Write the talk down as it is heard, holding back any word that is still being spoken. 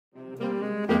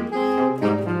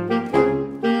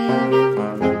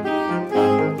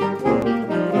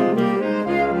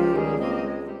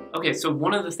Okay, so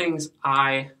one of the things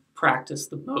I practice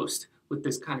the most with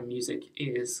this kind of music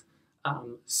is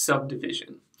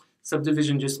subdivision.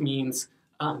 Subdivision just means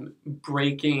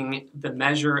breaking the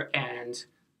measure and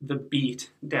the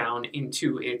beat down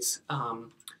into its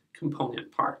component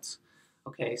parts.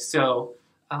 Okay, so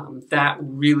that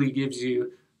really gives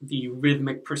you the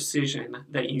rhythmic precision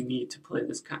that you need to play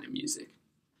this kind of music.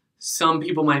 Some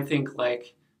people might think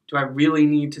like, do I really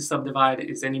need to subdivide?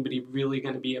 Is anybody really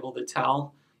going to be able to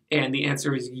tell? And the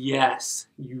answer is yes,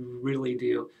 you really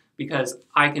do. Because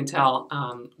I can tell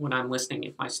when I'm listening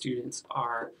if my students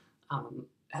are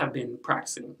have been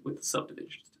practicing with the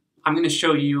subdivisions. I'm going to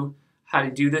show you how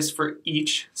to do this for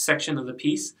each section of the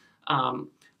piece.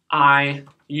 I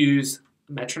use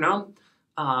a metronome.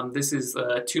 This is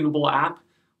a tunable app,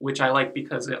 which I like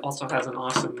because it also has an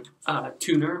awesome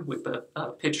tuner with the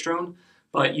pitch drone.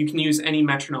 But you can use any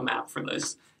metronome app for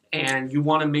this. And you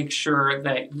want to make sure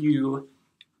that you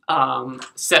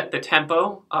set the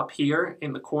tempo up here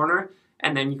in the corner,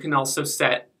 and then you can also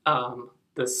set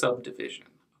the subdivision.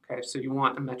 Okay, so you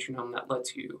want a metronome that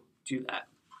lets you do that.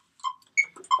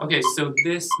 Okay, so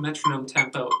this metronome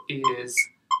tempo is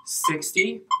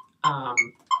 60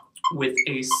 with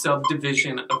a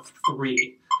subdivision of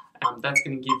 3. That's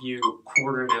going to give you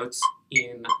quarter notes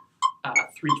in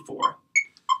 3/4.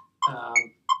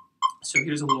 So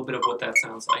here's a little bit of what that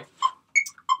sounds like.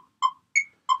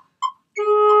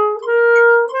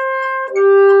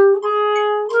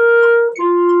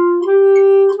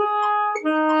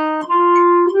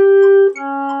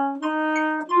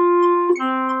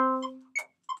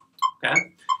 Okay,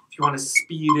 if you want to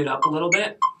speed it up a little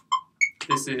bit,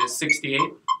 this is 68.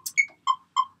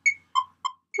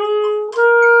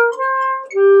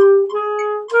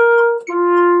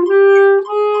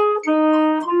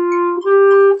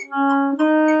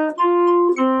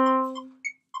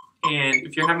 And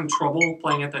if you're having trouble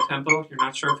playing at that tempo, if you're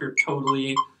not sure if you're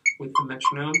totally with the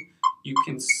metronome, you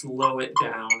can slow it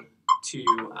down to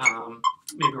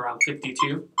maybe around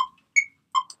 52.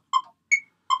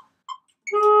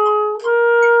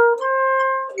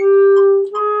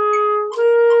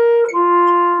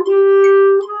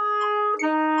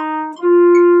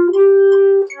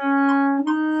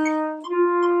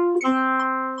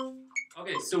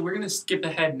 Okay, so we're going to skip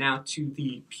ahead now to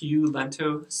the più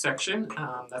lento section.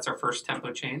 That's our first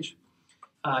tempo change.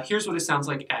 Here's what it sounds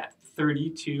like at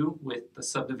 32 with the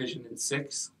subdivision in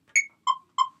 6.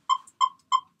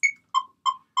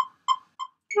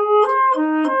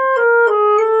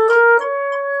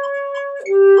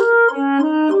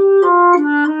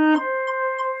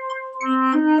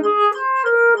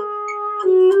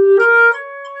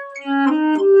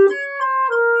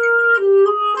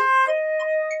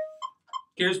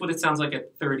 Here's what it sounds like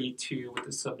at 32 with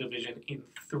the subdivision in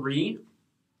 3.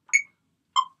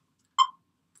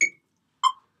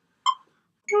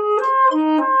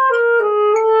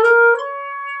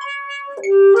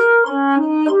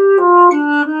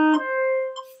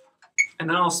 And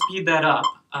then I'll speed that up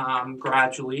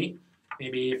gradually,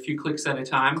 maybe a few clicks at a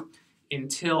time,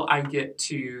 until I get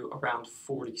to around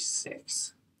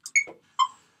 46.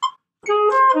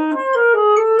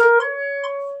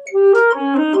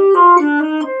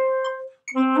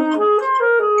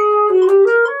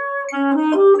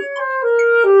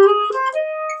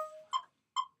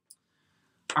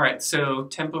 All right, so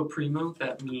tempo primo,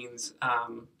 that means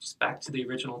just back to the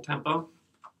original tempo.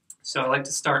 So I like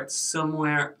to start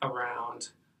somewhere around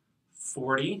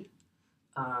 40,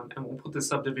 and we'll put the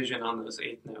subdivision on those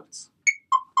 8 notes.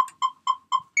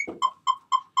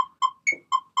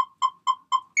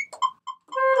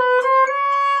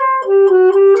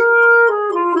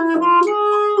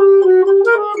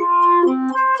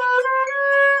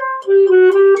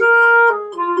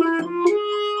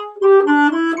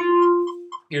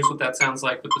 Here's what that sounds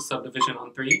like with the subdivision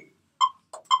on 3.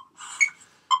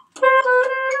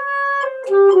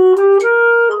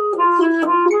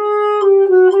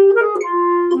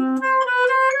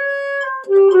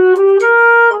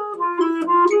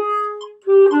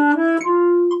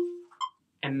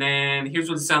 And then here's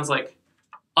what it sounds like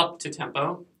up to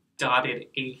tempo, dotted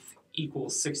 8th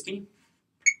equals 60.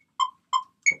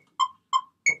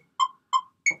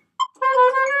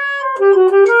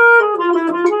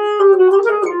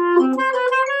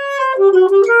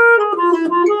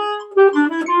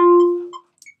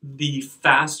 The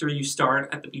faster you start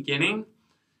at the beginning,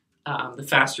 the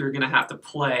faster you're going to have to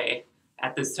play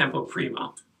at this tempo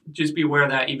primo. Just be aware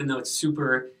that even though it's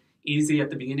super easy at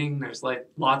the beginning, there's like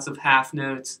lots of half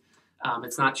notes,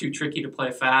 it's not too tricky to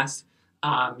play fast,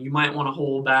 you might want to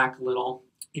hold back a little.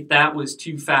 If that was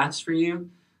too fast for you,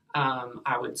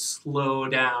 I would slow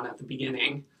down at the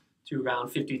beginning to around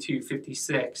 52,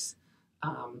 56,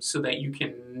 so that you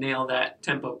can nail that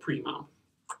tempo primo.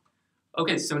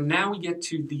 Okay, so now we get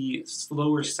to the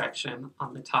slower section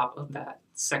on the top of that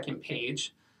second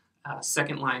page,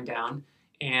 second line down.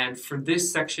 And for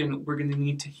this section, we're going to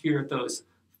need to hear those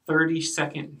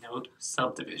 30-second note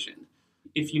subdivision.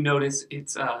 If you notice,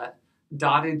 it's a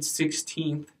dotted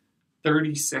 16th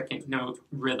 30-second note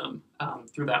rhythm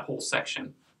through that whole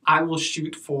section. I will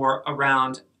shoot for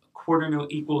around quarter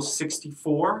note equals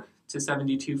 64 to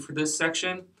 72 for this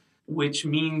section, which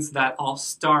means that I'll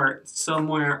start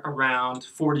somewhere around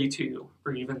 42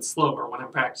 or even slower when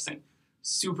I'm practicing.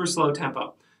 Super slow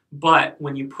tempo. But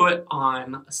when you put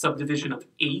on a subdivision of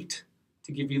 8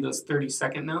 to give you those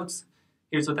 30-second notes,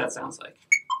 here's what that sounds like.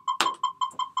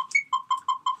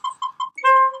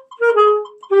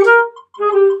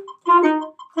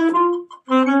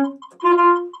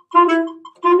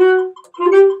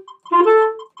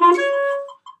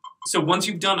 So once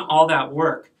you've done all that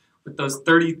work with those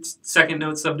 30-second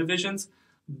note subdivisions,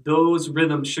 those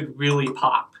rhythms should really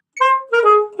pop.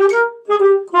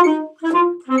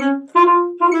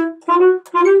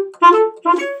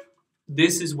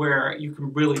 This is where you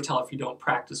can really tell if you don't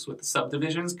practice with the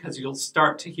subdivisions, because you'll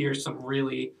start to hear some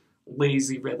really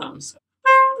lazy rhythms.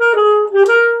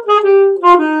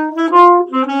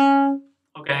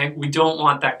 Okay, we don't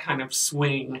want that kind of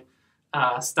swing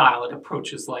style. It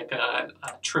approaches like a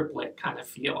triplet kind of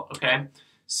feel, okay?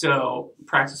 So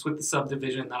practice with the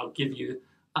subdivision. That'll give you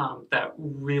that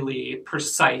really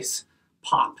precise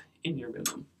pop in your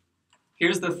rhythm.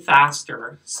 Here's the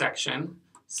faster section,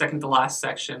 second to last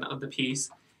section of the piece,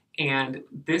 and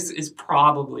this is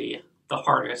probably the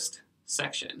hardest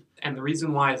section. And the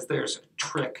reason why is there's a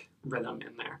trick rhythm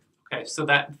in there. Okay, so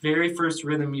that very first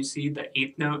rhythm you see, the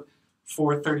 8th note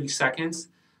for 30 seconds,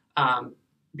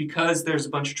 because there's a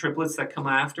bunch of triplets that come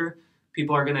after,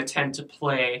 people are going to tend to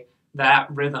play that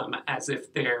rhythm as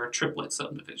if they're triplet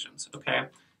subdivisions, okay?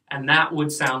 And that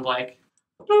would sound like,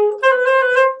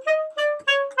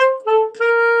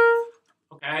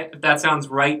 okay? If that sounds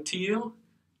right to you,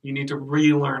 you need to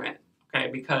relearn it, okay?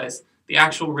 Because the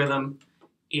actual rhythm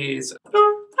is...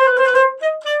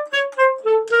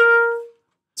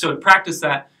 So to practice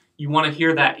that, you want to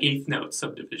hear that 8th note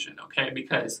subdivision, okay?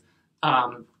 Because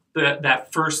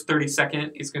that first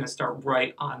 30-second is going to start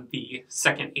right on the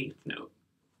second 8th note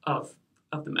of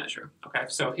the measure, okay?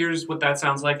 So here's what that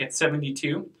sounds like at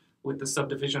 72 with the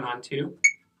subdivision on 2.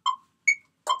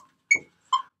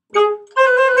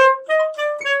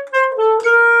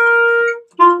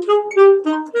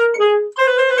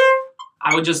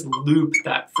 I would just loop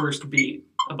that first beat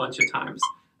a bunch of times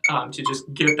to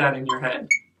just get that in your head.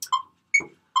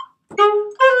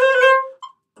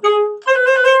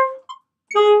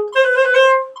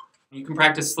 You can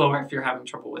practice slower if you're having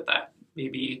trouble with that.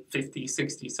 Maybe 50,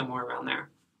 60, somewhere around there.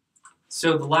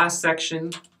 So the last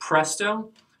section,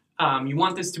 presto, you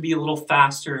want this to be a little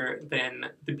faster than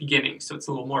the beginning, so it's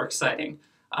a little more exciting,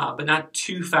 but not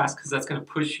too fast because that's going to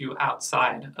push you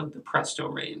outside of the presto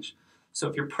range. So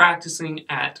if you're practicing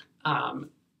at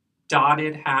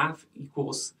dotted half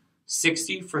equals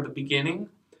 60 for the beginning,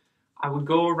 I would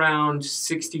go around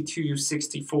 62,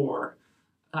 64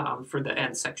 for the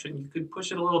end section. You could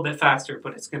push it a little bit faster,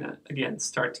 but it's going to, again,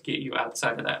 start to get you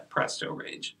outside of that presto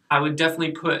range. I would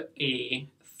definitely put a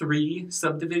 3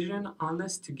 subdivision on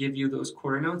this to give you those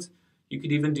quarter notes. You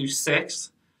could even do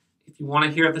 6. If you want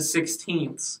to hear the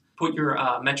 16ths, put your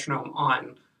metronome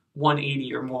on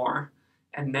 180 or more,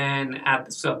 and then add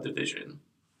the subdivision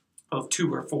of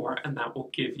 2 or 4, and that will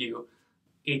give you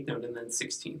 8th note and then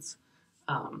 16ths.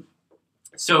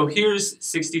 So here's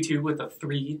 62 with a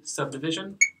 3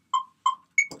 subdivision.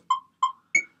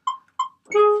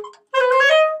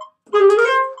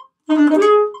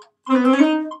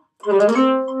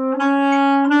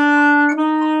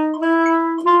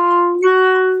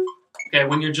 Okay,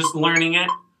 when you're just learning it,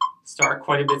 start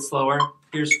quite a bit slower.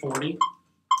 Here's 40.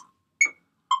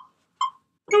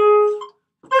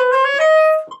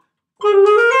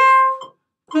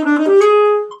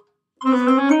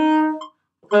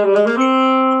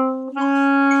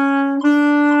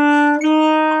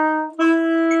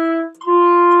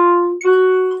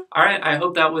 All right, I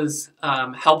hope that was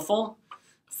helpful.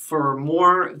 For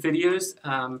more videos,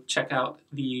 check out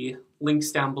the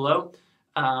links down below.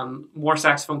 More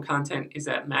saxophone content is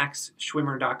at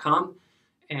maxschwimmer.com.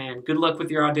 And good luck with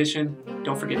your audition.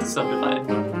 Don't forget to subdivide.